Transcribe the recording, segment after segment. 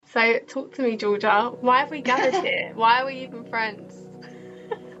So talk to me, Georgia. Why have we gathered here? Why are we even friends?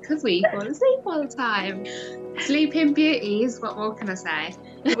 Because we fall asleep all the time. Sleeping beauties, what more can I say?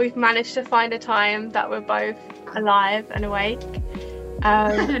 We've managed to find a time that we're both alive and awake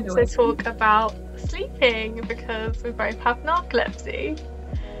to Anyway, talk about sleeping because we both have narcolepsy.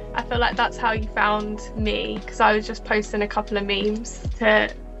 I feel like that's how you found me, because I was just posting a couple of memes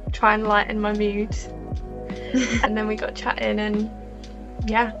to try and lighten my mood. And then we got chatting, and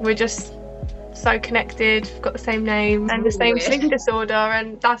yeah, we're just so connected. We've got the same name and the same weird. sleep disorder,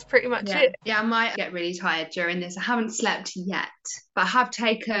 and that's pretty much it. Yeah, I might get really tired during this. I haven't slept yet, but I have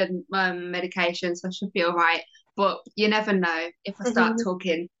taken medication, so I should be all right. But you never know. If I start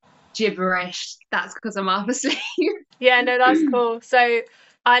talking gibberish, that's because I'm half asleep. Yeah, no, that's cool. So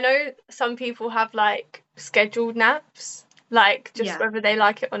I know some people have like scheduled naps, like just Yeah. whether they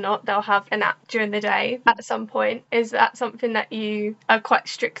like it or not, they'll have a nap during the day at some point. Is that something that you are quite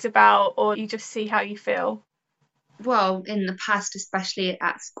strict about, or you just see how you feel? Well, in the past, especially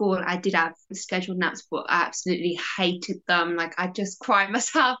at school, I did have scheduled naps, but I absolutely hated them. Like I just cry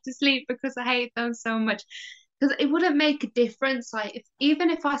myself to sleep because I hate them so much. Because it wouldn't make a difference. Like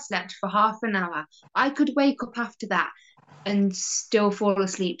even if I slept for half an hour, I could wake up after that and still fall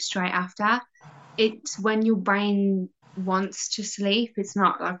asleep straight after. It's when your brain wants to sleep. It's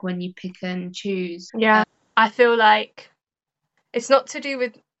not like when you pick and choose. Yeah, I feel like it's not to do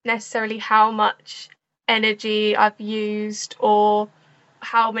with necessarily how much energy I've used or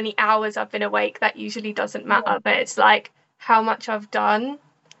how many hours I've been awake. That usually doesn't matter, but it's like how much I've done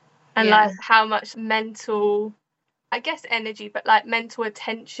and Yeah, like how much mental, I guess energy, but like mental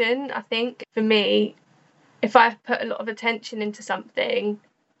attention. I think for me, if I put a lot of attention into something,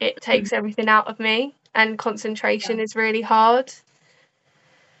 it takes everything out of me, and concentration is really hard,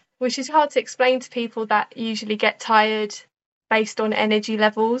 which is hard to explain to people that usually get tired based on energy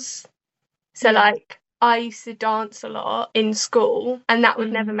levels. So yeah. like I used to dance a lot in school, and that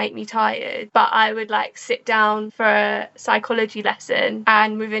would never make me tired, but I would like sit down for a psychology lesson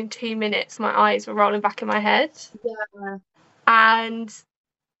and within 2 minutes my eyes were rolling back in my head, Yeah. and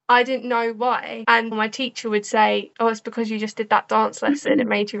I didn't know why. And my teacher would say, "Oh, it's because you just did that dance lesson, it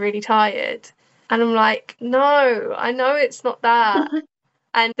made you really tired." And I'm like, "No, I know it's not that."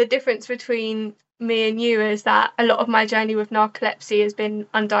 And the difference between me and you is that a lot of my journey with narcolepsy has been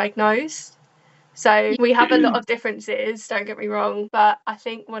undiagnosed. So we have a lot of differences, don't get me wrong, but I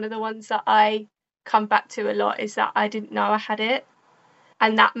think one of the ones that I come back to a lot is that I didn't know I had it.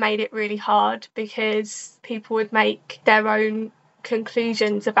 And that made it really hard because people would make their own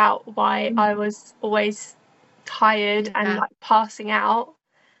conclusions about why I was always tired and Yeah. like passing out.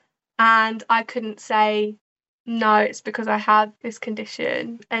 And I couldn't say, no, it's because I have this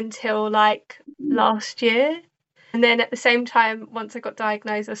condition until like last year. And then at the same time, once I got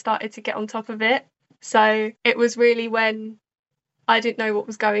diagnosed, I started to get on top of it. So it was really when I didn't know what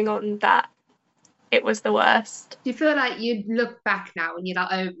was going on that it was the worst. Do you feel like you look back now and you're like,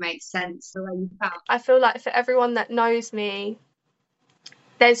 oh, it makes sense the way you felt? I feel like for everyone that knows me,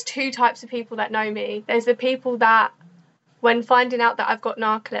 there's two types of people that know me. There's the people that, when finding out that I've got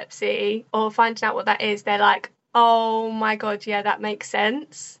narcolepsy or finding out what that is, they're like, oh my God, yeah, that makes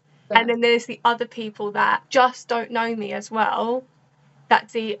sense. Yeah. And then there's the other people that just don't know me as well.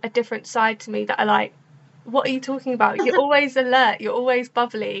 That's a different side to me that are like, what are you talking about? You're always alert. You're always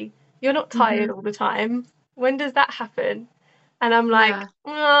bubbly. You're not tired all the time. When does that happen? And I'm like, Yeah.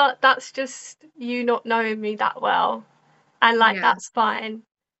 oh, that's just you not knowing me that well. And like, Yeah. that's fine.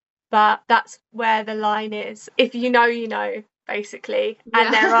 But that's where the line is. If you know, you know, basically.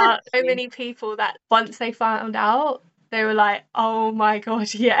 And there Yeah. are so many people that once they found out, they were like, oh my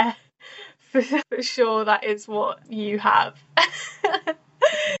God, yeah, for sure that is what you have.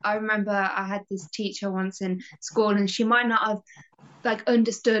 I remember I had this teacher once in school and she might not have like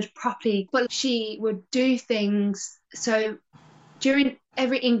understood properly, but she would do things. So during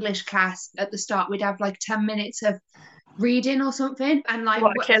every English class at the start, we'd have like 10 minutes of reading or something. And like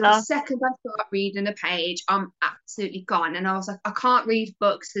What a the killer. second I start reading a page, I'm absolutely gone. And I was like, I can't read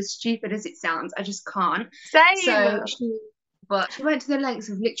books, as stupid as it sounds. I just can't. Same. So she went to the lengths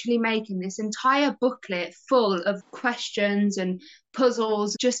of literally making this entire booklet full of questions and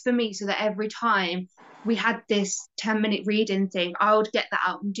puzzles just for me, so that every time we had this 10-minute reading thing, I would get that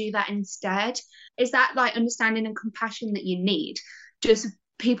out and do that instead. Is that like understanding and compassion that you need? Just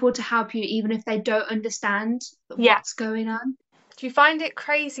people to help you even if they don't understand Yeah. what's going on. Do you find it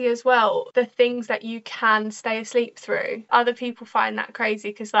crazy as well, the things that you can stay asleep through? Other people find that crazy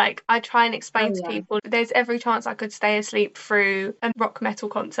because, like, I try and explain Oh to yeah. people there's every chance I could stay asleep through a rock metal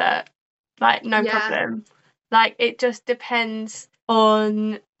concert. Like, no Yeah. problem. Like, it just depends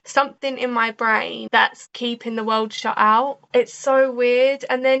on something in my brain that's keeping the world shut out. It's so weird.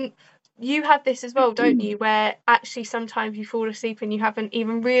 And then you have this as well, don't you? Where actually sometimes you fall asleep and you haven't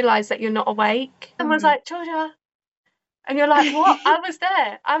even realised that you're not awake. Someone's like, Georgia. And you're like, what? I was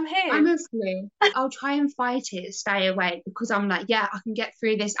there. I'm here. Honestly, I'll try and fight it, stay awake, because I'm like, yeah, I can get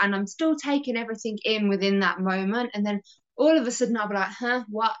through this, and I'm still taking everything in within that moment. And then all of a sudden I'll be like, huh,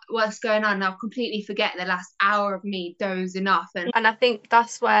 what's going on? And I'll completely forget the last hour of me dozing off. And I think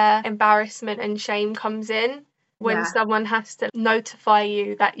that's where embarrassment and shame comes in, when Yeah. someone has to notify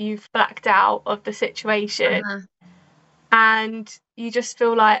you that you've blacked out of the situation, and you just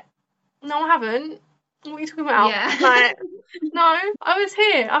feel like, no, I haven't. What are you talking about? Yeah. Like, no, I was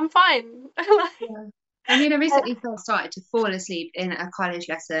here. I'm fine. Yeah. I mean, I recently started to fall asleep in a college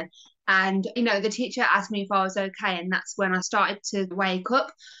lesson, and the teacher asked me if I was okay, and that's when I started to wake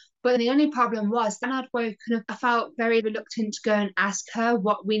up. But the only problem was, then I'd woken up, I felt very reluctant to go and ask her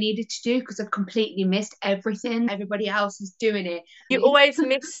what we needed to do, because I completely missed everything. Everybody else is doing it. You always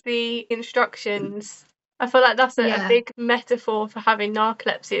miss the instructions. I feel like that's a Yeah. big metaphor for having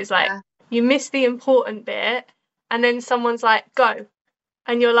narcolepsy. Is like, Yeah. you miss the important bit, and then someone's like, go.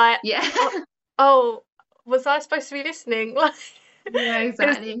 And you're like, Yeah. oh, was I supposed to be listening? Like, Yeah,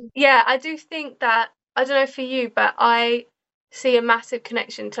 exactly. yeah, I do think that, I don't know for you, but I see a massive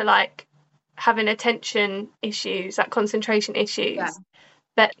connection to like having attention issues, like concentration issues. Yeah.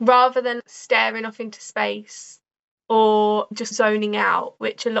 That rather than staring off into space or just zoning out,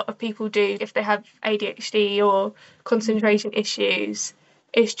 which a lot of people do if they have ADHD or concentration issues,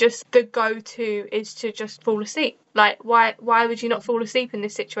 it's just the go-to is to just fall asleep. Like, why would you not fall asleep in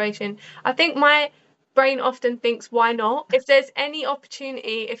this situation? I think my brain often thinks, why not? If there's any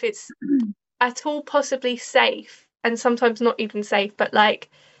opportunity, if it's at all possibly safe, and sometimes not even safe, but like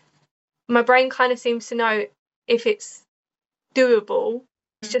my brain kind of seems to know if it's doable.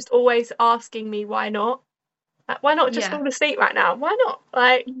 It's just always asking me, why not? Like, why not just Yeah. fall asleep right now? Why not?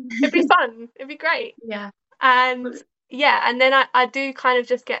 Like, it'd be fun. It'd be great. Yeah. And yeah, and then I do kind of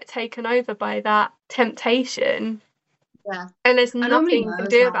just get taken over by that temptation. Yeah. And there's I normally nothing you know can as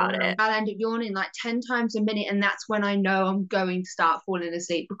do well. about it. I'll end up yawning like 10 times a minute, and that's when I know I'm going to start falling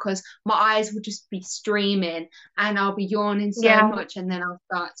asleep, because my eyes will just be streaming and I'll be yawning so Yeah. much, and then I'll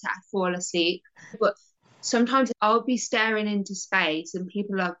start to fall asleep. But sometimes I'll be staring into space and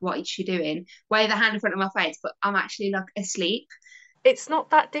people are like, what is she doing? Wave a hand in front of my face, but I'm actually like asleep. It's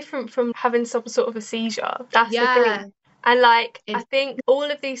not that different from having some sort of a seizure. That's the Yeah. thing. And like, I It's, think all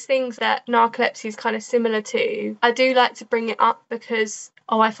of these things that narcolepsy is kind of similar to, I do like to bring it up because,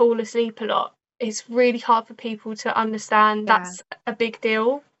 oh, I fall asleep a lot. It's really hard for people to understand yeah. that's a big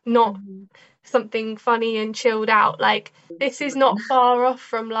deal, not something funny and chilled out. Like, this is not far off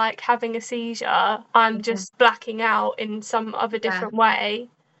from like having a seizure. I'm just blacking out in some other Yeah. different way.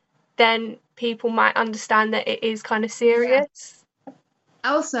 Then people might understand that it is kind of Yeah. serious.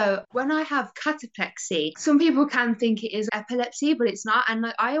 Also, when I have cataplexy, some people can think it is epilepsy, but it's not. And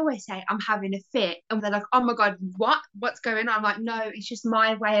like I always say, I'm having a fit, and they're like, "Oh my god, what's going on?" I'm like, no, it's just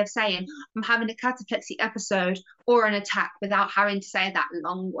my way of saying I'm having a cataplexy episode or an attack without having to say that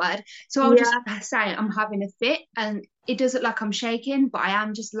long word. So I'll just say I'm having a fit, and it does look like I'm shaking, but I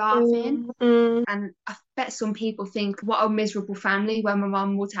am just laughing. And I bet some people think, what a miserable family, when my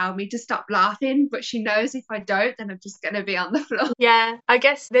mum will tell me to stop laughing, but she knows if I don't, then I'm just going to be on the floor. Yeah, I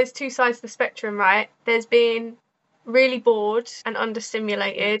guess there's two sides to the spectrum, right? There's being really bored and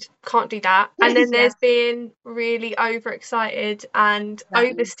understimulated, can't do that. And then there's being really overexcited and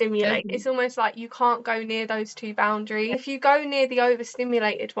overstimulated. It's almost like you can't go near those two boundaries. If you go near the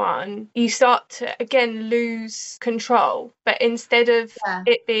overstimulated one, you start to again lose control. But instead of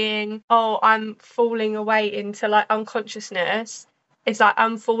it being, oh, I'm falling away into like unconsciousness, it's like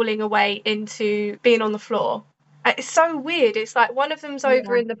I'm falling away into being on the floor. It's so weird. It's like one of them's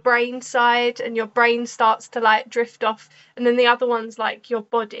over in the brain side and your brain starts to like drift off, and then the other one's like your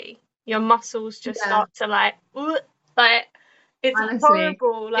body. Your muscles just start to like it's Honestly,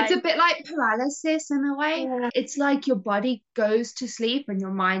 horrible. Like, it's a bit like paralysis in a way. yeah. It's like your body goes to sleep and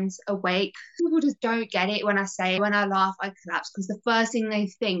your mind's awake. People just don't get it when I say, when I laugh, I collapse, because the first thing they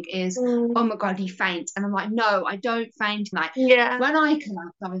think is, oh my God, you faint. And I'm like, no, I don't faint. Like, when I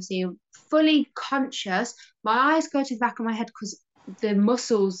collapse, obviously, I'm fully conscious. My eyes go to the back of my head because the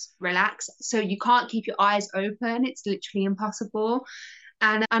muscles relax. So you can't keep your eyes open. It's literally impossible.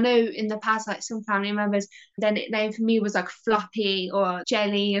 And I know in the past, like some family members, their nickname for me was like Floppy or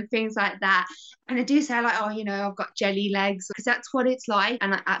Jelly and things like that. And I do say like, oh, you know, I've got jelly legs because that's what it's like.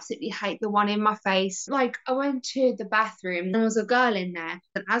 And I absolutely hate the one in my face. Like I went to the bathroom and there was a girl in there.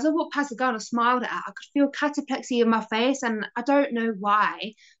 And as I walked past the girl and I smiled at her, I could feel cataplexy in my face. And I don't know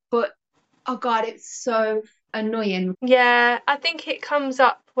why, but oh God, it's so annoying. Yeah, I think it comes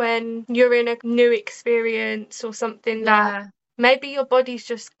up when you're in a new experience or something that Yeah. maybe your body's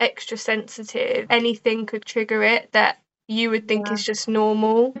just extra sensitive. Anything could trigger it that you would think Yeah. is just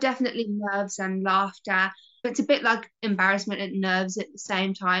normal. Definitely nerves and laughter. It's a bit like embarrassment and nerves at the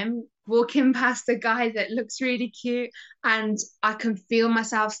same time. Walking past a guy that looks really cute, and I can feel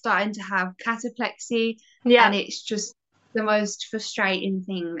myself starting to have cataplexy, Yeah, and it's just the most frustrating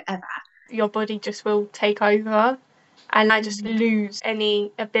thing ever. your body just will take over. And I just Mhm. lose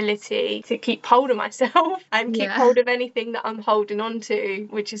any ability to keep hold of myself and keep Yeah. hold of anything that I'm holding on to,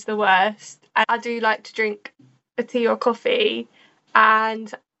 which is the worst. And I do like to drink a tea or coffee,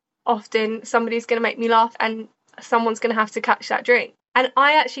 and often somebody's going to make me laugh and someone's going to have to catch that drink. And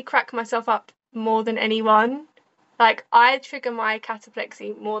I actually crack myself up more than anyone. Like, I trigger my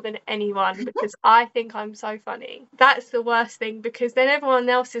cataplexy more than anyone because I think I'm so funny. That's the worst thing because then everyone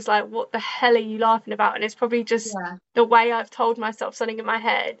else is like, what the hell are you laughing about? And it's probably just Yeah. the way I've told myself something in my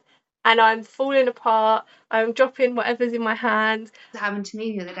head. And I'm falling apart. I'm dropping whatever's in my hand. Happened to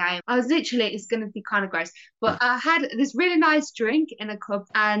me the other day. I was literally, it's going to be kind of gross, but I had this really nice drink in a cup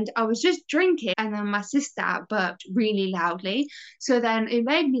and I was just drinking. And then my sister burped really loudly. So then it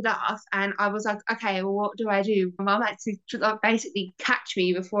made me laugh. And I was like, okay, well, what do I do? My mum had to like, basically catch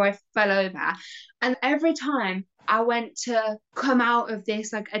me before I fell over. And every time I went to come out of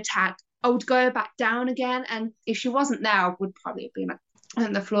this like attack, I would go back down again. And if she wasn't there, I would probably have been like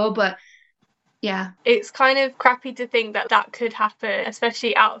on the floor. But yeah. It's kind of crappy to think that that could happen,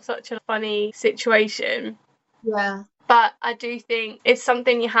 especially out of such a funny situation. Yeah. But I do think it's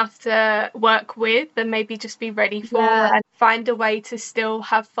something you have to work with and maybe just be ready for Yeah. and find a way to still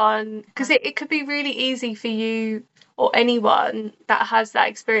have fun. Because it could be really easy for you or anyone that has that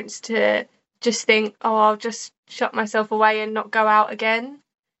experience to just think, oh, I'll just shut myself away and not go out again.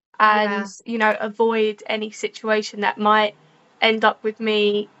 And, Yeah. avoid any situation that might end up with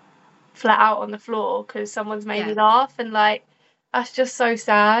me flat out on the floor because someone's made me Yeah. laugh. And like, that's just so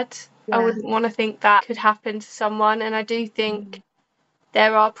sad. I Yeah. wouldn't want to think that could happen to someone. And I do think Mm.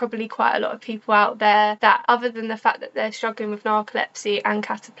 there are probably quite a lot of people out there that, other than the fact that they're struggling with narcolepsy and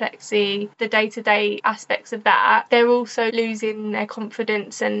cataplexy, the day-to-day aspects of that, they're also losing their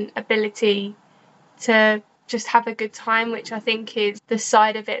confidence and ability to just have a good time, which I think is the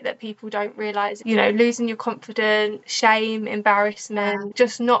side of it that people don't realise. Losing your confidence, shame, Yeah. embarrassment,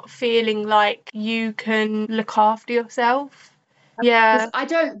 just not feeling like you can look after yourself. Because Yeah, I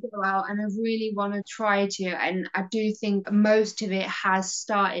don't go out and I really want to try to. And I do think most of it has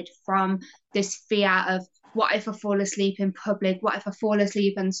started from this fear of what if I fall asleep in public? What if I fall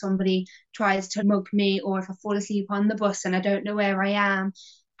asleep and somebody tries to mug me? Or if I fall asleep on the bus and I don't know where I am?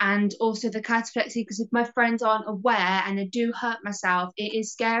 And also the cataplexy, because if my friends aren't aware and I do hurt myself, it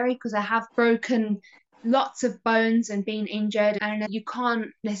is scary because I have broken lots of bones and been injured, and you can't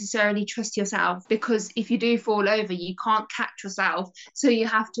necessarily trust yourself because if you do fall over you can't catch yourself, so you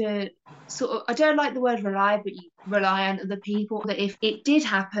have to sort of, I don't like the word rely, but you rely on other people that if it did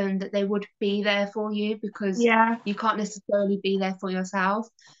happen that they would be there for you because yeah, you can't necessarily be there for yourself.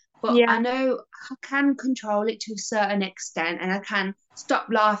 But I yeah. know I can control it to a certain extent and I can stop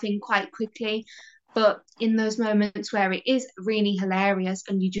laughing quite quickly. But in those moments where it is really hilarious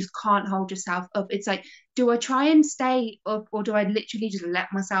and you just can't hold yourself up, it's like, do I try and stay up or do I literally just let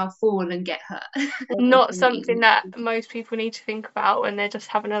myself fall and get hurt? Not something that most people need to think about when they're just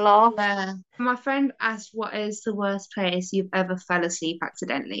having a laugh. Yeah. My friend asked, what is the worst place you've ever fell asleep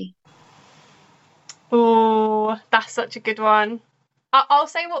accidentally? Oh, that's such a good one. I'll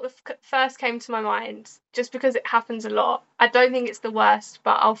say what first came to my mind, just because it happens a lot. I don't think it's the worst,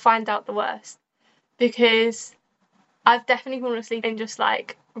 but I'll find out the worst because I've definitely fallen asleep in just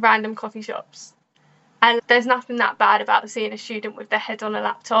like random coffee shops. And there's nothing that bad about seeing a student with their head on a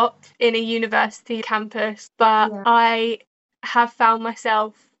laptop in a university campus, but Yeah. I have found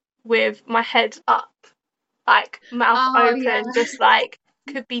myself with my head up, like mouth Oh, yeah. open, just like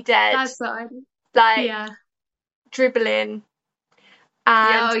could be dead, That's what I do. like Yeah. dribbling.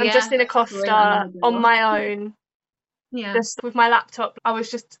 Yeah. And Oh, I'm yeah. just in a Scream on Costa the on door. my own, Yeah. just with my laptop. I was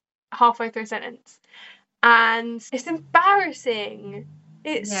just halfway through a sentence. And it's embarrassing.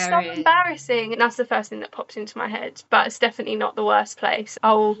 It's Yeah, so it is. embarrassing. And that's the first thing that pops into my head. But it's definitely not the worst place.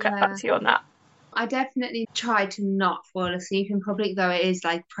 I will get back Yeah. to you on that. I definitely try to not fall asleep in public, though it is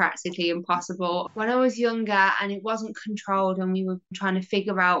like practically impossible. When I was younger and it wasn't controlled and we were trying to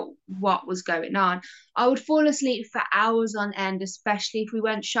figure out what was going on, I would fall asleep for hours on end, especially if we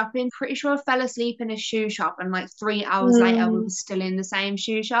went shopping. Pretty sure I fell asleep in a shoe shop, and like 3 hours later, we were Mm. still in the same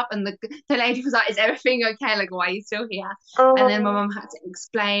shoe shop. And the lady was like, "Is everything okay? Like, why are you still here?" And then my Oh, mum had to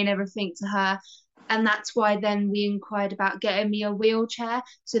explain everything to her. And that's why then we inquired about getting me a wheelchair,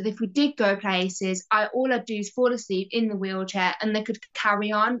 so that if we did go places, all I'd do is fall asleep in the wheelchair and they could carry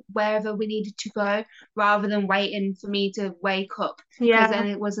on wherever we needed to go, rather than waiting for me to wake up, because yeah. then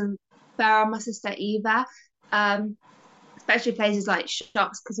it wasn't fair on my sister either. Um, Especially places like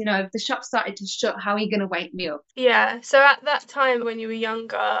shops, because if the shop started to shut, how are you going to wake me up? Yeah. So at that time when you were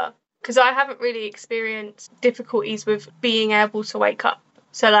younger, because I haven't really experienced difficulties with being able to wake up.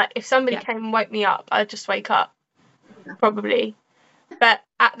 So like if somebody Yeah. came and woke me up, I'd just wake up, Yeah. probably. But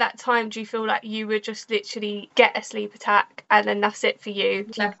at that time, do you feel like you would just literally get a sleep attack and then that's it for you? You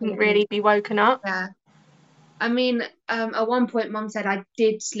couldn't Definitely. really be woken up? Yeah. I mean, at one point, mum said I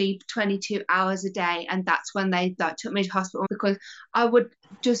did sleep 22 hours a day, and that's when they took me to hospital, because I would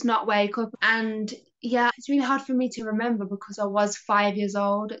just not wake up. And yeah, it's really hard for me to remember because I was 5 years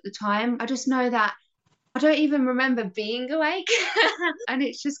old at the time. I just know that I don't even remember being awake, and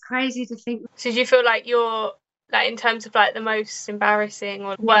it's just crazy to think. So do you feel like you're like in terms of like the most embarrassing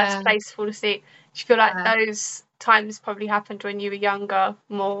or worst Yeah, place to fall asleep? Do you feel like uh, those times probably happened when you were younger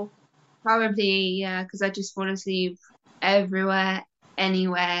more? probably, yeah, because I just fall asleep everywhere,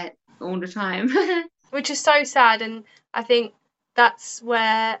 anywhere, all the time. Which is so sad, and I think that's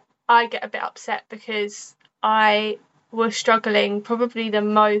where I get a bit upset because I was struggling probably the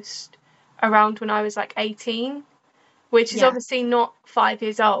most around when I was like 18, which is Yeah, obviously not 5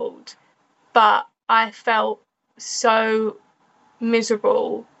 years old, but I felt so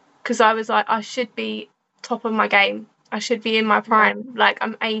miserable because I was like, I should be top of my game. I should be in my yeah, prime. Like,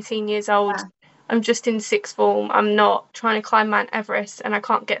 I'm 18 years old. yeah. I'm just in sixth form. I'm not trying to climb Mount Everest and I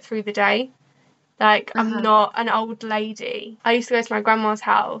can't get through the day. Like, I'm Uh-huh. not an old lady. I used to go to my grandma's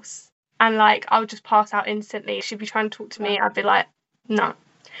house and, like, I would just pass out instantly. She'd be trying to talk to Yeah. me. I'd be like, no.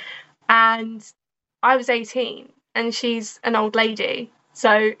 And I was 18 and she's an old lady.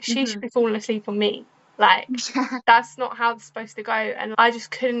 So she should Hmm. be falling asleep on me. Like, that's not how it's supposed to go. And I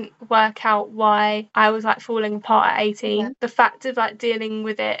just couldn't work out why I was like falling apart at Yeah. 18. The fact of like dealing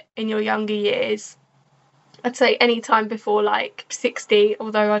with it in your younger years, I'd say any time before like 60,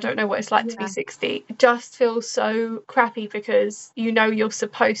 although I don't know what it's like to be Yeah. 60, it just feels so crappy because you know you're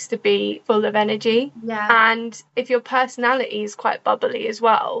supposed to be full of energy. Yeah. And if your personality is quite bubbly as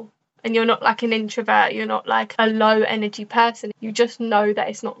well, and you're not like an introvert, you're not like a low energy person, you just know that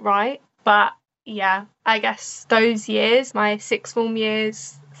it's not right. But yeah, I guess those years, my sixth form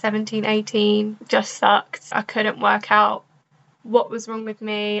years, 17, 18, just sucked. I couldn't work out what was wrong with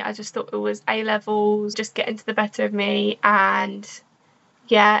me. I just thought it was A levels just getting to the better of me, and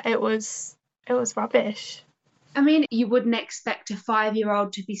yeah, it was rubbish. I mean, you wouldn't expect a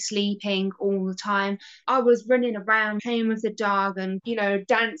 5-year-old to be sleeping all the time. I was running around playing with the dog and,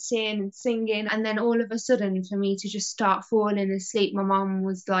 dancing and singing. And then all of a sudden, for me to just start falling asleep, my mum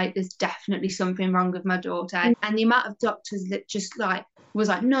was like, there's definitely something wrong with my daughter. And the amount of doctors that just like, was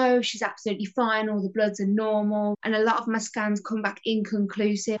like, no, she's absolutely fine. All the bloods are normal. And a lot of my scans come back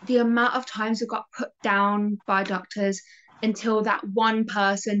inconclusive. The amount of times I got put down by doctors, until that one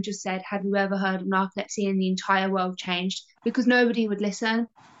person just said, "Have you ever heard of narcolepsy?" And the entire world changed, because nobody would listen.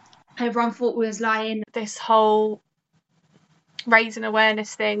 Everyone thought we was lying. This whole raising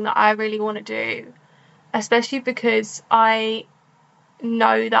awareness thing that I really want to do, especially because I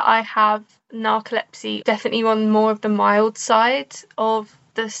know that I have narcolepsy definitely on more of the mild side of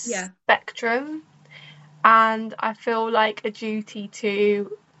the Yeah, spectrum. And I feel like a duty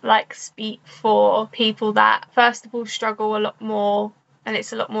to like speak for people that first of all struggle a lot more and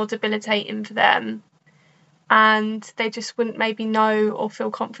it's a lot more debilitating for them and they just wouldn't maybe know or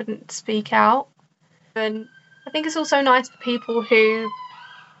feel confident to speak out. And I think it's also nice for people who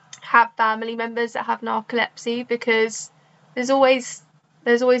have family members that have narcolepsy because there's always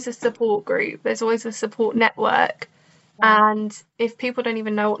there's always a support group, there's always a support network. yeah. And if people don't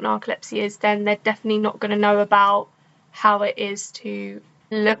even know what narcolepsy is, then they're definitely not going to know about how it is to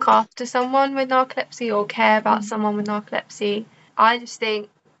look after someone with narcolepsy or care about Mhm. someone with narcolepsy. I just think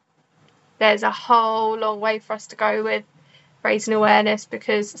there's a whole long way for us to go with raising awareness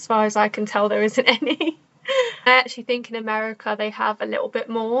because, as far as I can tell, there isn't any. I actually think in America they have a little bit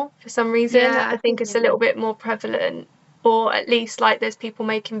more for some reason. Yeah, I I think think it's they a little do. bit more prevalent, or at least like there's people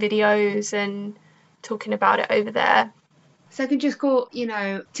making videos and talking about it over there. Secondary school,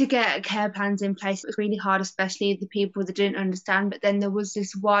 to get care plans in place, it was really hard, especially the people that didn't understand. But then there was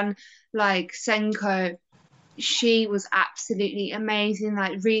this one, like Senko, she was absolutely amazing,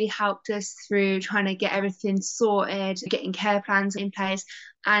 like really helped us through trying to get everything sorted, getting care plans in place.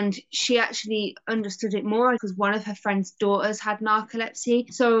 And she actually understood it more because one of her friend's daughters had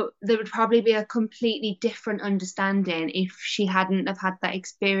narcolepsy. So there would probably be a completely different understanding if she hadn't have had that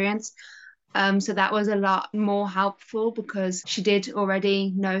experience. So that was a lot more helpful because she did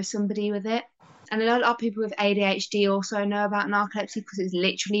already know somebody with it. And a lot of people with ADHD also know about narcolepsy because it's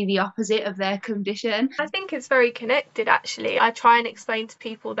literally the opposite of their condition. I think it's very connected, actually. I try and explain to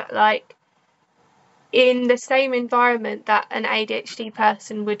people that, like, in the same environment that an ADHD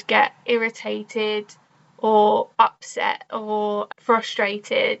person would get irritated or upset or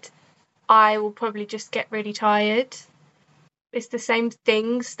frustrated, I will probably just get really tired. It's the same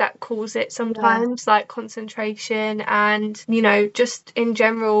things that cause it Yeah, sometimes, like concentration and, just in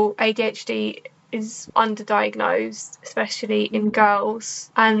general, ADHD is underdiagnosed, especially in girls.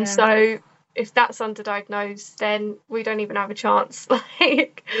 And yeah, so if that's underdiagnosed, then we don't even have a chance,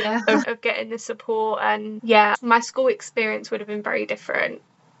 like, yeah, of getting the support. And yeah, my school experience would have been very different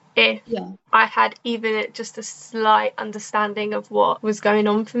if yeah, I had even just a slight understanding of what was going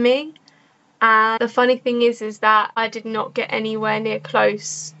on for me. And the funny thing is that I did not get anywhere near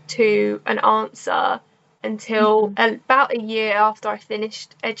close to an answer until mhm, about a year after I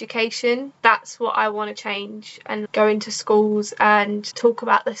finished education. That's what I want to change, and go into schools and talk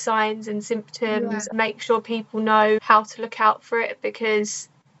about the signs and yeah, symptoms, make sure people know how to look out for it, because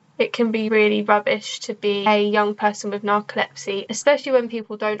it can be really rubbish to be a young person with narcolepsy, especially when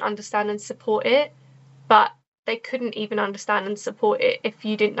people don't understand and support it. But they couldn't even understand and support it if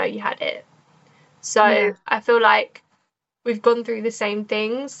you didn't know you had it. So yeah, I feel like we've gone through the same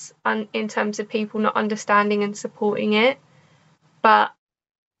things and in terms of people not understanding and supporting it. But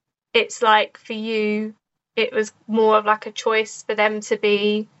it's like for you, it was more of like a choice for them to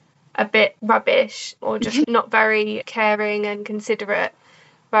be a bit rubbish or just not very caring and considerate.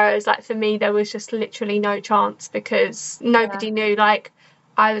 Whereas, like, for me, there was just literally no chance because yeah. nobody knew. Like,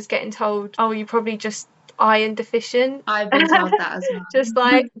 I was getting told, oh, you're probably just iron deficient. I've been told that as Just well.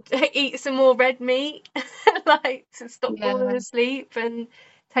 like eat some more red meat, like to stop falling Yeah, asleep, and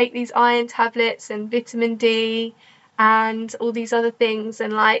take these iron tablets and vitamin D and all these other things.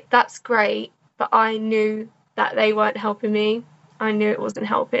 And like, that's great, but I knew that they weren't helping me. I knew it wasn't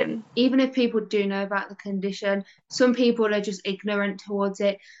helping. even if people do know about the condition, some people are just ignorant towards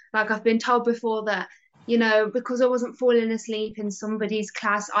it. Like I've been told before that, because I wasn't falling asleep in somebody's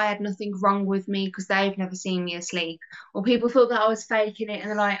class, I had nothing wrong with me because they've never seen me asleep. Or people thought that I was faking it and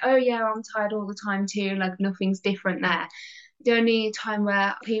they're like, oh yeah, I'm tired all the time too, like nothing's different there. The only time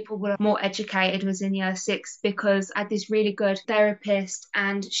where people were more educated was in year six because I had this really good therapist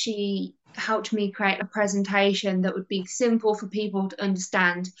and she helped me create a presentation that would be simple for people to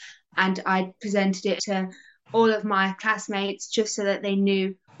understand. And I presented it to all of my classmates just so that they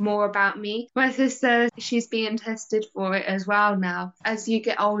knew more about me. My sister, she's being tested for it as well now. As you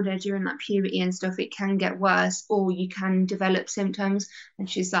get older during like puberty and stuff, it can get worse or you can develop symptoms. And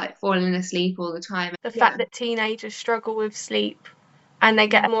she's like falling asleep all the time. The Yeah. fact that teenagers struggle with sleep and they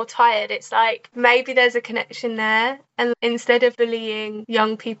Yeah. get more tired, it's like maybe there's a connection there. And instead of bullying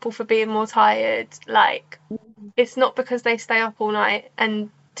young people for being more tired, like, it's not because they stay up all night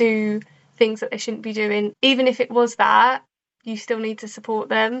and do things that they shouldn't be doing. Even if it was that, you still need to support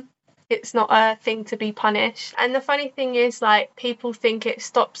them. It's not a thing to be punished. And the funny thing is, like, people think it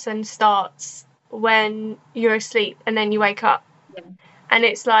stops and starts when you're asleep and then you wake up. Yeah. And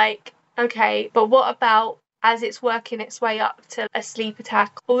it's like, okay, but what about as it's working its way up to a sleep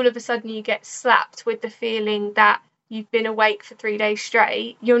attack, all of a sudden you get slapped with the feeling that you've been awake for 3 days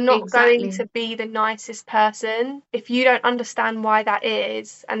straight? You're not going Exactly. to be the nicest person. If you don't understand why that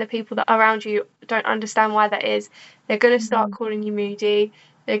is, and the people that are around you don't understand why that is, they're going to start Mhm. calling you moody.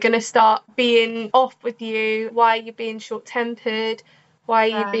 They're going to start being off with you. Why are you being short tempered? Why are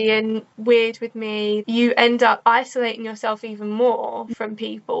you Yeah. being weird with me? You end up isolating yourself even more from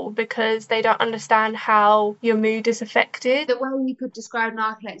people because they don't understand how your mood is affected. The way you could describe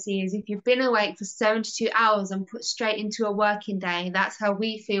narcolepsy is if you've been awake for 72 hours and put straight into a working day, that's how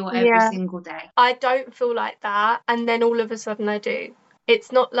we feel every Yeah. single day. I don't feel like that, and then all of a sudden I do.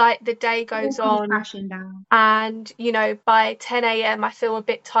 It's not like the day It all goes comes on crashing down. and, by 10 a.m. I feel a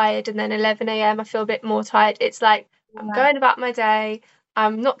bit tired, and then 11 a.m. I feel a bit more tired. It's like I'm Yeah. going about my day,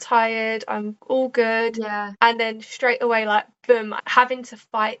 I'm not tired, I'm all good, Yeah. and then straight away, like, boom, having to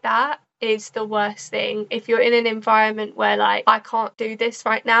fight that is the worst thing. If you're in an environment where, like, I can't do this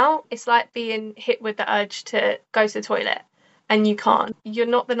right now, it's like being hit with the urge to go to the toilet. and you can't. You're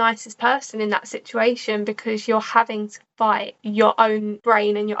not the nicest person in that situation because you're having to fight your own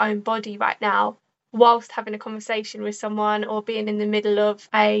brain and your own body right now whilst having a conversation with someone or being in the middle of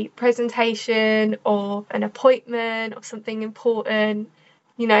a presentation or an appointment or something important.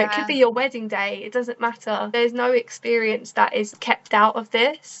 You know, it could be your wedding day. It doesn't matter. There's no experience that is kept out of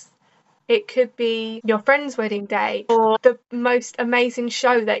this. It could be your friend's wedding day or the most amazing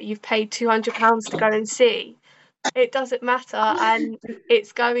show that you've paid £200 to go and see. It doesn't matter, and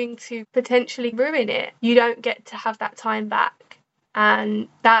it's going to potentially ruin it. You don't get to have that time back, and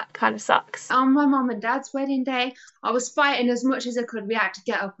that kind of sucks. On my mum and dad's wedding day, I was fighting as much as I could. We had to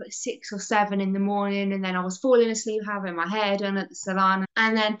get up at 6 or 7 in the morning, and then I was falling asleep having my hair done at the salon,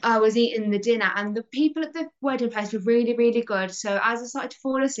 and then I was eating the dinner, and the people at the wedding place were really, really good. So as I started to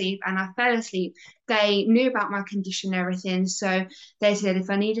fall asleep and I fell asleep, they knew about my condition and everything. So they said if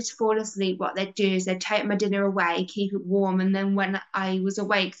I needed to fall asleep, what they'd do is they'd take my dinner away, keep it warm, and then when I was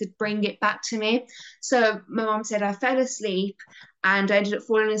awake, they'd bring it back to me. So my mum said I fell asleep and I ended up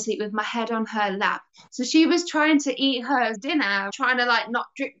falling asleep with my head on her lap. So she was trying to eat her dinner, trying to like not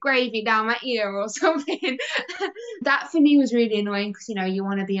drip gravy down my ear or something. That for me was really annoying because, you know, you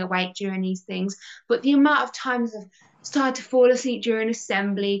want to be awake during these things. But the amount of times I've started to fall asleep during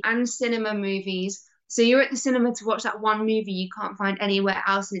assembly and cinema movies. So you're at the cinema to watch that one movie you can't find anywhere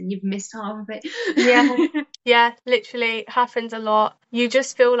else and you've missed half of it. Yeah, literally happens a lot. You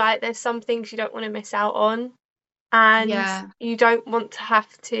just feel like there's some things you don't want to miss out on. And you don't want to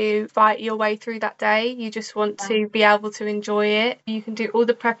have to fight your way through that day. You just want to be able to enjoy it. You can do all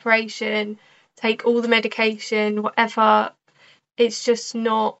the preparation, take all the medication, whatever. It's just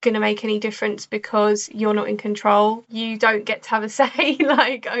not going to make any difference because you're not in control. You don't get to have a say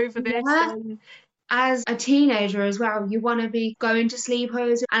like over this. As a teenager as well, you want to be going to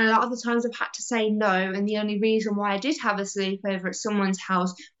sleepovers, and a lot of the times I've had to say no, and the only reason why I did have a sleepover at someone's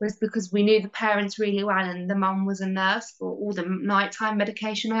house was because we knew the parents really well, and the mum was a nurse for all the nighttime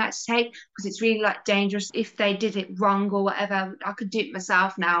medication I had to take, because it's really like dangerous if they did it wrong or whatever. I could do it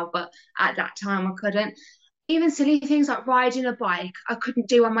myself now, but at that time I couldn't. Even silly things like riding a bike, I couldn't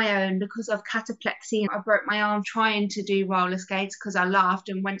do on my own because of cataplexy. I broke my arm trying to do roller skates because I laughed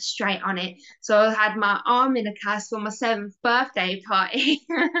and went straight on it. So I had my arm in a cast for my 7th birthday party.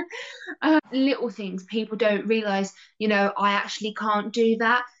 Little things people don't realise, you know, I actually can't do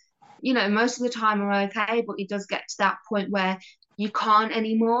that. You know, most of the time I'm okay, but it does get to that point where you can't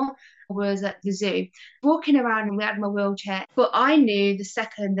anymore. I was at the zoo walking around and we had my wheelchair, but I knew the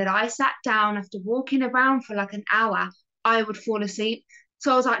second that I sat down after walking around for like an hour, I would fall asleep.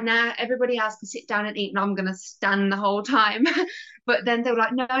 So I was like, nah, everybody else can sit down and eat and I'm gonna stand the whole time. But then they were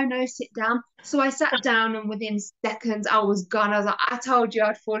like, no, sit down. So I sat down and within seconds I was gone. I was like, I told you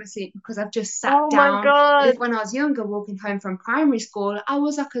I'd fall asleep because I've just sat down. My God. When I was younger, walking home from primary school, I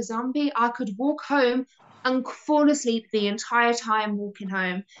was like a zombie. I could walk home and fall asleep the entire time walking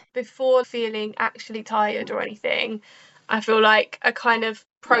home. Before feeling actually tired or anything, I feel like a kind of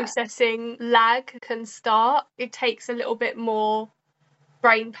processing lag can start. It takes a little bit more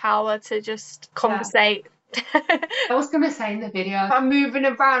brain power to just conversate. I was going to say in the video, if I'm moving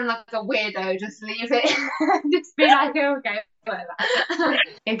around like a weirdo, just leave it. Just be like, okay, whatever.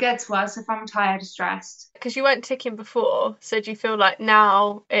 It gets worse if I'm tired or stressed. Because you weren't ticking before, so do you feel like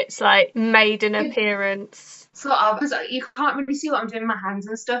now it's like made an appearance? Sort of, because you can't really see what I'm doing with my hands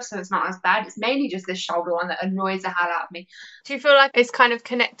and stuff, so it's not as bad. It's mainly just this shoulder one that annoys the hell out of me. Do you feel like it's kind of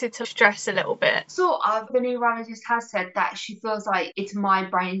connected to stress a little bit? Sort of. The neurologist has said that she feels like it's my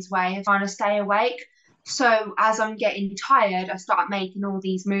brain's way of trying to stay awake. So as I'm getting tired, I start making all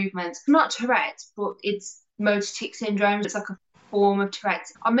these movements. Not Tourette's, but it's motor tic syndrome. It's like a form of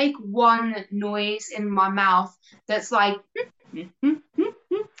Tourette's. I make one noise in my mouth that's like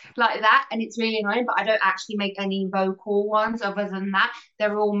like that, and it's really annoying, but I don't actually make any vocal ones other than that.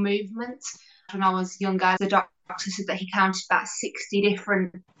 They're all movements. When I was younger, the doctor said that he counted about 60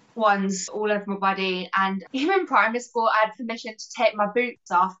 different ones all over my body, and even in primary school I had permission to take my boots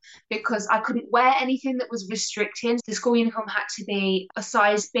off because I couldn't wear anything that was restricting. The school uniform had to be a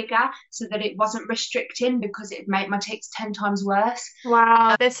size bigger so that it wasn't restricting because it'd make my tics 10 times worse.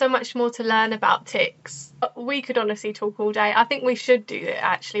 Wow, there's so much more to learn about tics. We could honestly talk all day. I think we should do it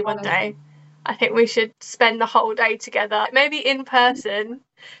actually one day. I think we should spend the whole day together, maybe in person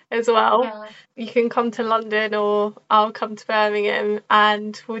as well. Yeah. You can come to London or I'll come to Birmingham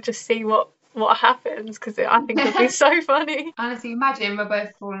and we'll just see what happens, because I think it'll be so funny. Honestly, imagine we're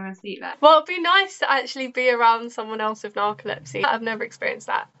both falling asleep there. Well, it'd be nice to actually be around someone else with narcolepsy. I've never experienced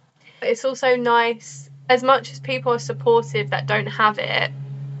that. It's also nice, as much as people are supportive that don't have it,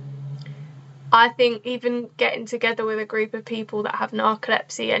 I think even getting together with a group of people that have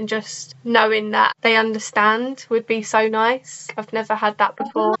narcolepsy and just knowing that they understand would be so nice. I've never had that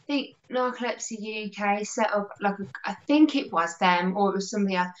before. I think Narcolepsy UK set up like I think it was them or it was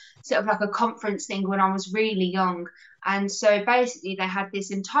somebody else, set up like a conference thing when I was really young. And so basically they had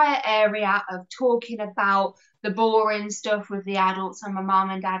this entire area of talking about the boring stuff with the adults, and my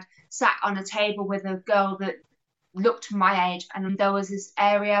mum and dad sat on a table with a girl that looked my age, and there was this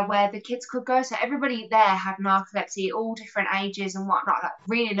area where the kids could go, so everybody there had narcolepsy, all different ages and whatnot, like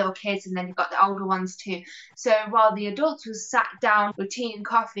really little kids, and then you've got the older ones too. So while the adults was sat down with tea and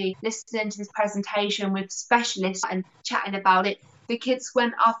coffee listening to this presentation with specialists and chatting about it, the kids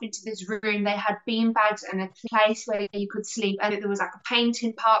went off into this room. They had bean bags and a place where you could sleep, and there was like a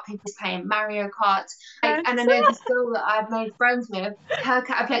painting part, people playing Mario Kart. And I know this girl that I've made friends with, her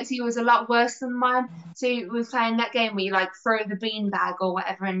cataplexy was a lot worse than mine. So we were playing that game where you like throw the bean bag or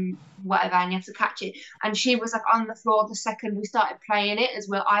whatever and you have to catch it. And she was like on the floor the second we started playing it, as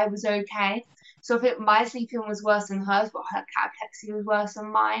well. I was okay. So if my sleeping was worse than hers, but her cataplexy was worse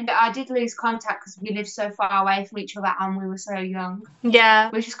than mine. But I did lose contact because we lived so far away from each other and we were so young. Yeah.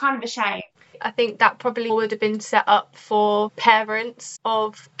 Which is kind of a shame. I think that probably would have been set up for parents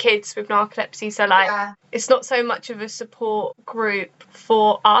of kids with narcolepsy. So it's not so much of a support group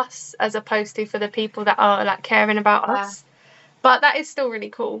for us as opposed to for the people that are like caring about us. But that is still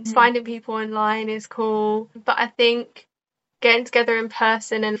really cool. Finding people online is cool. But I think getting together in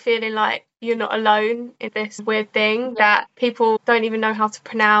person and feeling like you're not alone in this weird thing that people don't even know how to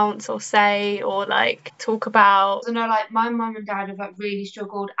pronounce or say or like talk about. I know like my mum and dad have like really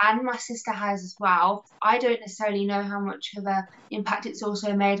struggled, and my sister has as well. I don't necessarily know how much of an impact it's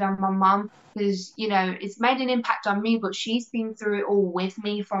also made on my mum, because it's made an impact on me, but she's been through it all with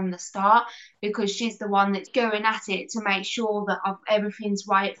me from the start, because she's the one that's going at it to make sure that everything's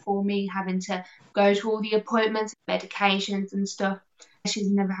right for me, having to go to all the appointments, medications and stuff.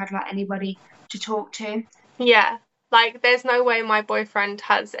 She's never had like anybody to talk to. Yeah, like there's no way my boyfriend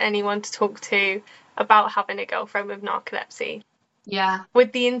has anyone to talk to about having a girlfriend with narcolepsy. Yeah.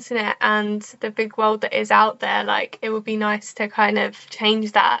 With the internet and the big world that is out there, like it would be nice to kind of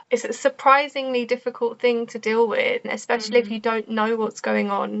change that. It's a surprisingly difficult thing to deal with, especially if you don't know what's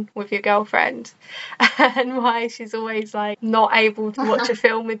going on with your girlfriend and why she's always like not able to watch a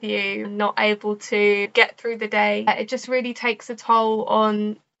film with you, not able to get through the day. It just really takes a toll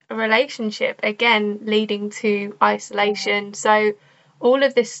on a relationship, again leading to isolation. So all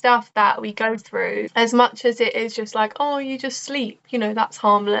of this stuff that we go through, as much as it is just like, oh, you just sleep, that's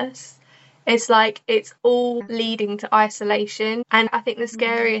harmless, it's like it's all leading to isolation. And I think the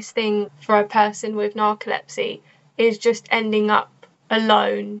scariest thing for a person with narcolepsy is just ending up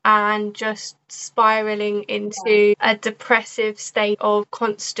alone and just spiraling into a depressive state of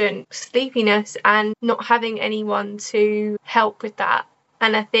constant sleepiness and not having anyone to help with that.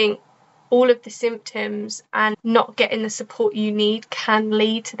 And I think all of the symptoms and not getting the support you need can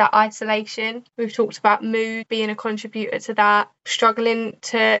lead to that isolation. We've talked about mood being a contributor to that, struggling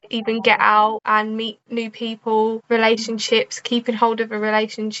to even get out and meet new people, relationships, keeping hold of a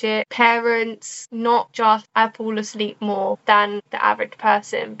relationship, parents not just I fall asleep more than the average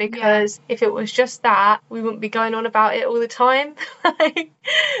person, because if it was just that, we wouldn't be going on about it all the time.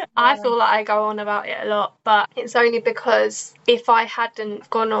 I feel like I go on about it a lot, but it's only because if I hadn't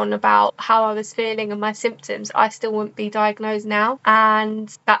gone on about how I was feeling and my symptoms, I still wouldn't be diagnosed now,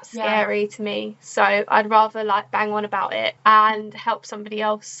 and that's scary to me. So I'd rather like bang on about it and help somebody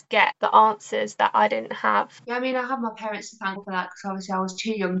else get the answers that I didn't have. Yeah, I mean, I have my parents to thank for that, because obviously I was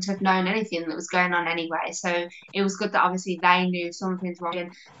too young to have known anything that was going on anyway. So it was good that obviously they knew something's wrong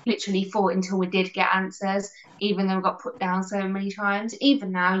and literally fought until we did get answers, even though we got put down so many times.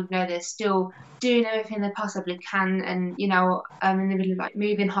 Even now, they're still doing everything they possibly can, and in the middle of like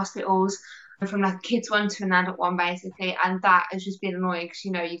moving hospitals from like a kids one to an adult one basically, and that has just been annoying because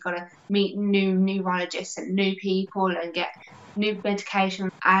you've got to meet new neurologists and new people and get new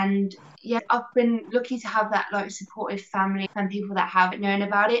medication. And I've been lucky to have that like supportive family and people that haven't known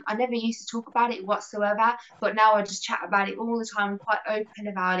about it. I never used to talk about it whatsoever, but now I just chat about it all the time. I'm quite open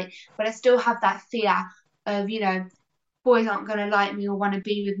about it, but I still have that fear of boys aren't going to like me or want to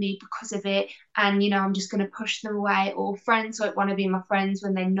be with me because of it, and I'm just going to push them away, or friends won't want to be my friends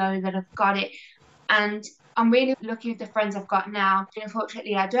when they know that I've got it. And I'm really lucky with the friends I've got now.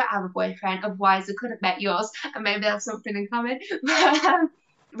 Unfortunately, I don't have a boyfriend, otherwise I could have met yours and maybe that's something in common. But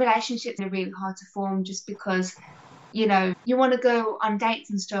relationships are really hard to form, just because you want to go on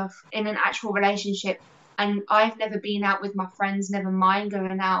dates and stuff in an actual relationship, and I've never been out with my friends, never mind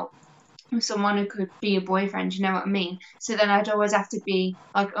going out with someone who could be a boyfriend, you know what I mean? So then I'd always have to be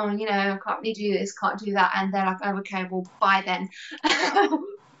like, oh, you know, I can't really do this, can't do that. And they're like, oh, okay, well, bye then.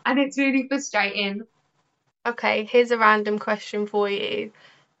 And it's really frustrating. Okay, here's a random question for you.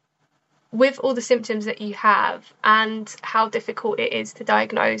 With all the symptoms that you have and how difficult it is to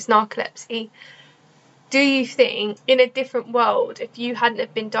diagnose narcolepsy, do you think in a different world, if you hadn't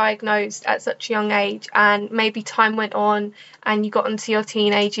have been diagnosed at such a young age and maybe time went on and you got into your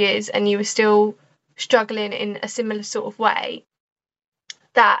teenage years and you were still struggling in a similar sort of way,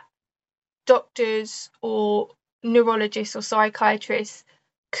 that doctors or neurologists or psychiatrists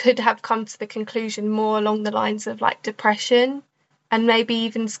could have come to the conclusion more along the lines of like depression and maybe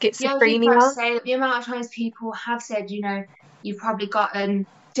even Yeah, I was just about to schizophrenia? say the amount of times people have said, you know, you've probably gotten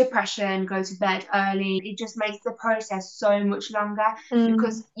depression, go to bed early. It just makes the process so much longer Mm,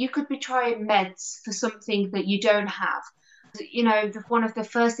 because you could be trying meds for something that you don't have. You know, one of the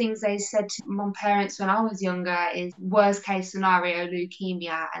first things they said to my parents when I was younger is worst case scenario,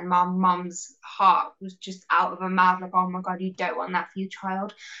 leukemia. And my mum's heart was just out of her mouth, like, oh my God, you don't want that for your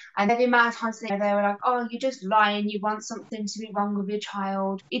child. And the amount of times they were like, oh, you're just lying, you want something to be wrong with your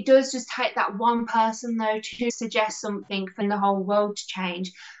child. It does just take that one person, though, to suggest something for the whole world to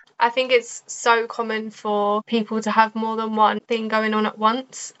change. I think it's so common for people to have more than one thing going on at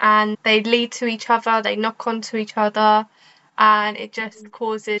once and they lead to each other, they knock onto each other, and it just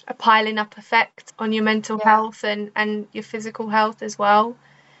causes a piling up effect on your mental Yeah, health and your physical health as well.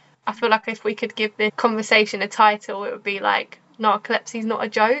 I feel like if we could give this conversation a title, it would be like narcolepsy is not a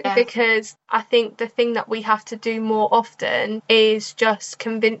joke, yeah, because I think the thing that we have to do more often is just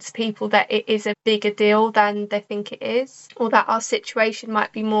convince people that it is a bigger deal than they think it is, or that our situation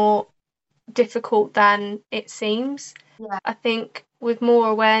might be more difficult than it seems. yeah, I think with more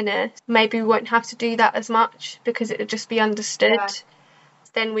awareness, maybe we won't have to do that as much because it would just be understood. yeah,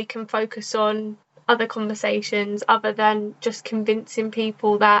 Then we can focus on other conversations other than just convincing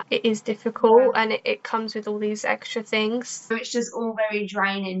people that it is difficult yeah. and it comes with all these extra things. It's just all very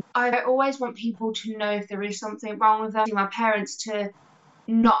draining. I always want people to know if there is something wrong with them. My parents to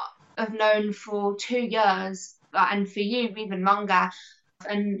not have known for 2 years, and for you even longer,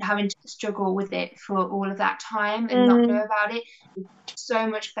 and having to struggle with it for all of that time and not know Mm, about it. It's so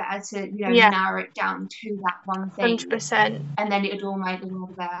much better to, you know, yeah, narrow it down to that one thing, 100%. and then it'd all make the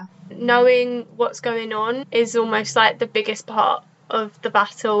world better. Knowing what's going on is almost like the biggest part of the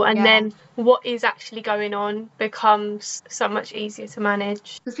battle, and Yeah. then what is actually going on becomes so much easier to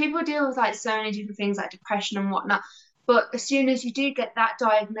manage. Because people deal with like so many different things like depression and whatnot. But as soon as you do get that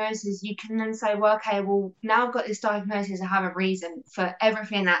diagnosis, you can then say, well, okay, well, now I've got this diagnosis, I have a reason for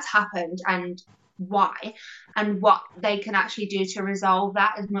everything that's happened and why, and what they can actually do to resolve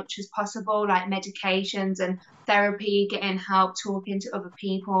that as much as possible, like medications and therapy, getting help, talking to other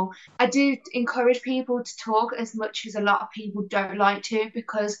people. I do encourage people to talk as much as a lot of people don't like to,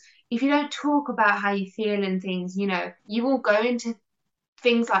 because if you don't talk about how you feel and things, you know, you will go into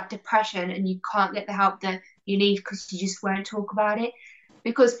things like depression and you can't get the help that you need because you just won't talk about it.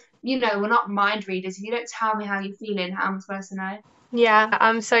 Because, you know, we're not mind readers. If you don't tell me how you're feeling, how am I supposed to know? Yeah,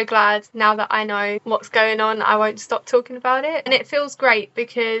 I'm so glad now that I know what's going on, I won't stop talking about it. And it feels great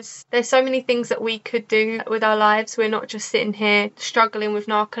because there's so many things that we could do with our lives. We're not just sitting here struggling with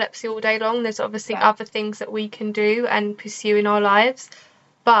narcolepsy all day long. There's obviously Yeah, other things that we can do and pursue in our lives.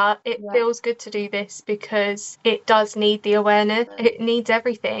 But it yeah, feels good to do this because it does need the awareness. It needs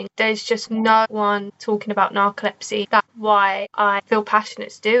everything. There's just no one talking about narcolepsy. That's why I feel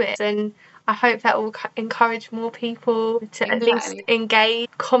passionate to do it. And I hope that will encourage more people to at least exactly. engage,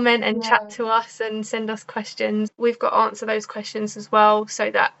 comment, and chat Yeah, to us and send us questions. We've got to answer those questions as well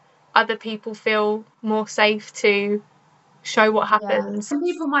so that other people feel more safe to show what yeah. happens. Some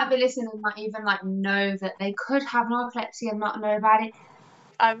people might be listening and not even like know that they could have narcolepsy and not know about it.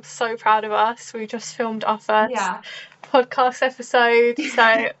 I'm so proud of us. We just filmed our first Yeah. podcast episode. So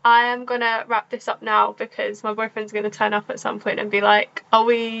I am going to wrap this up now because my boyfriend's going to turn up at some point and be like, are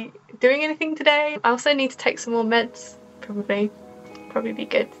we doing anything today? I also need to take some more meds, probably be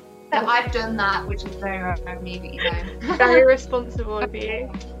good. Yeah, I've done that, which is very rare of me, but you know. Very responsible of you.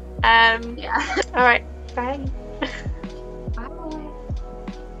 Yeah. All right, bye.